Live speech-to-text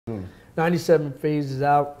97 phases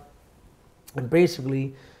out, and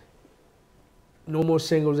basically no more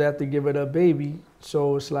singles after Give It Up Baby.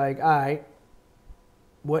 So it's like, all right,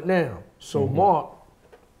 what now? So Mark,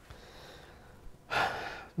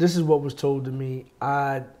 this is what was told to me.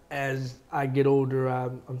 As I get older,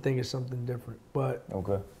 I'm thinking something different. But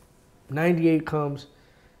 98 comes,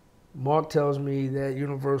 Mark tells me that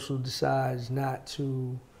Universal decides not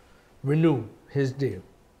to renew his deal.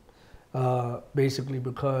 Basically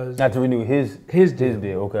because... Not to renew his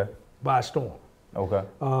deal, okay. ByStorm. Okay.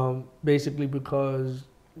 Basically because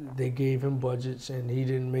they gave him budgets and he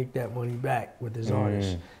didn't make that money back with his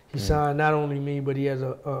artists. He signed not only me, but he has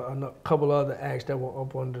a couple other acts that were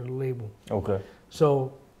up under the label. Okay.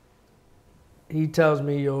 So he tells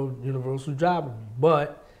me, yo, Universal dropping me,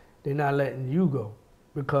 but they're not letting you go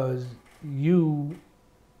because you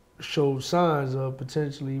showed signs of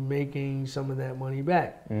potentially making some of that money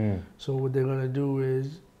back. So what they're gonna do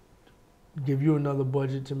is give you another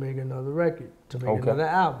budget to make another record, to make another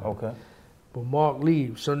album. Okay. But Mark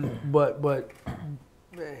leaves. So, and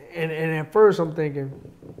at first I'm thinking,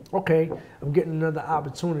 okay, I'm getting another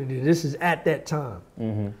opportunity. This is at that time.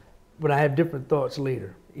 But I have different thoughts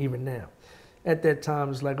later, even now. At that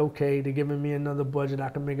time, it's like, okay, they're giving me another budget. I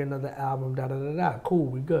can make another album, da-da-da-da. Cool,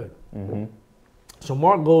 we good. So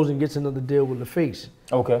Mark goes and gets another deal with LaFace.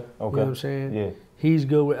 Okay. You know what I'm saying? Yeah. He's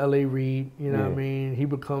good with L.A. Reid, you know what I mean? He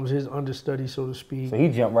becomes his understudy, so to speak. So he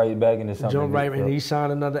jumped right back into something. Jumped right, and he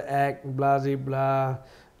signed another act, blah, blah,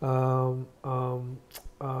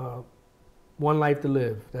 One Life to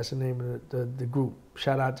Live. That's the name of the group.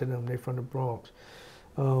 Shout out to them. They from the Bronx.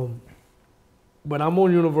 But I'm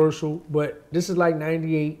on Universal, but this is like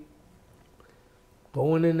 98.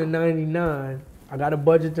 Going into 99, I got a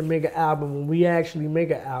budget to make an album. When we actually make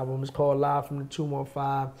an album, it's called Live from the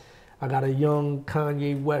 215. I got a young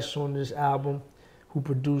Kanye West on this album who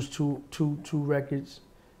produced two records.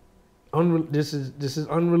 This is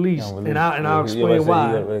unreleased, and I'll explain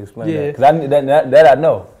why. Yeah, because that I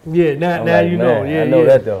know. Yeah, now you know. Yeah, I know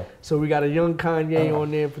that though. So we got a young Kanye on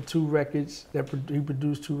there for 2 records. He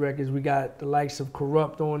produced 2 records. We got the likes of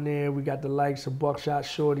Kurupt on there. We got the likes of Buckshot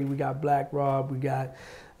Shorty. We got Black Rob. We got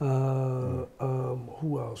who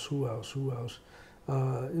else? You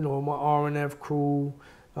know, my R&F crew.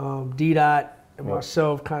 D-Dot and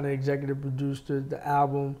myself kind of executive produced the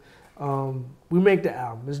album. We make the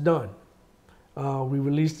album. It's done. We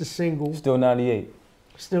released the single. Still 98.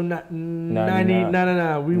 Still not 90.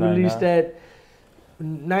 No. We released that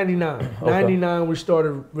 99. 99. We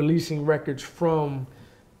started releasing records from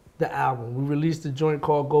the album. We released a joint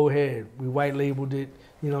called Go Ahead. We white labeled it.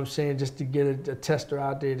 You know what I'm saying, just to get a tester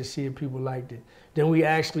out there to see if people liked it. Then we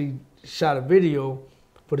actually shot a video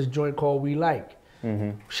for this joint called We Like.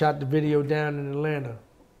 Shot the video down in Atlanta.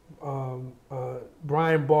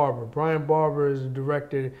 Brian Barber is the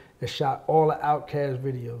director that shot all the Outkast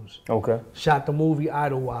videos. Shot the movie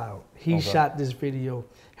Idlewild. He shot this video.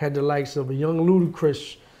 Had the likes of a young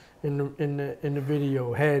Ludacris in the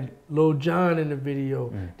video. Had Lil Jon in the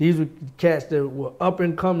video. These were cats that were up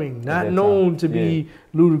and coming, not known to be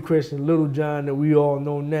Ludacris and Lil Jon that we all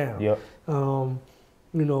know now.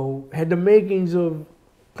 You know, had the makings of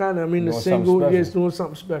the single is doing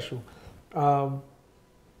something special.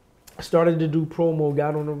 Started to do promo,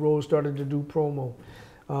 got on the road, started to do promo.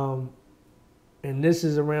 And this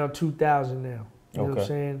is around 2000 now. You know what I'm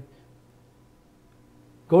saying?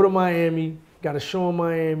 Go to Miami, got a show in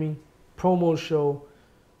Miami, promo show,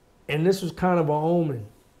 and this was kind of an omen.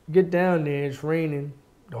 Get down there, it's raining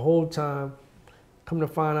the whole time. Come to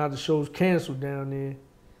find out the show's canceled down there.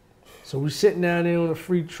 So we sitting down there on a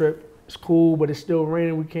free trip. It's cool, but it's still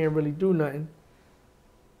raining. We can't really do nothing.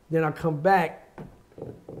 Then I come back,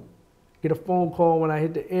 get a phone call when I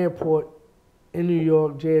hit the airport in New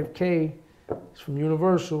York, JFK. It's from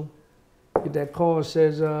Universal. Get that call and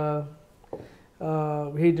says,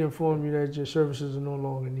 we hate to inform you that your services are no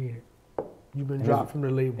longer needed. You've been dropped from the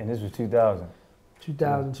label. And this was 2000?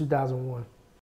 2001.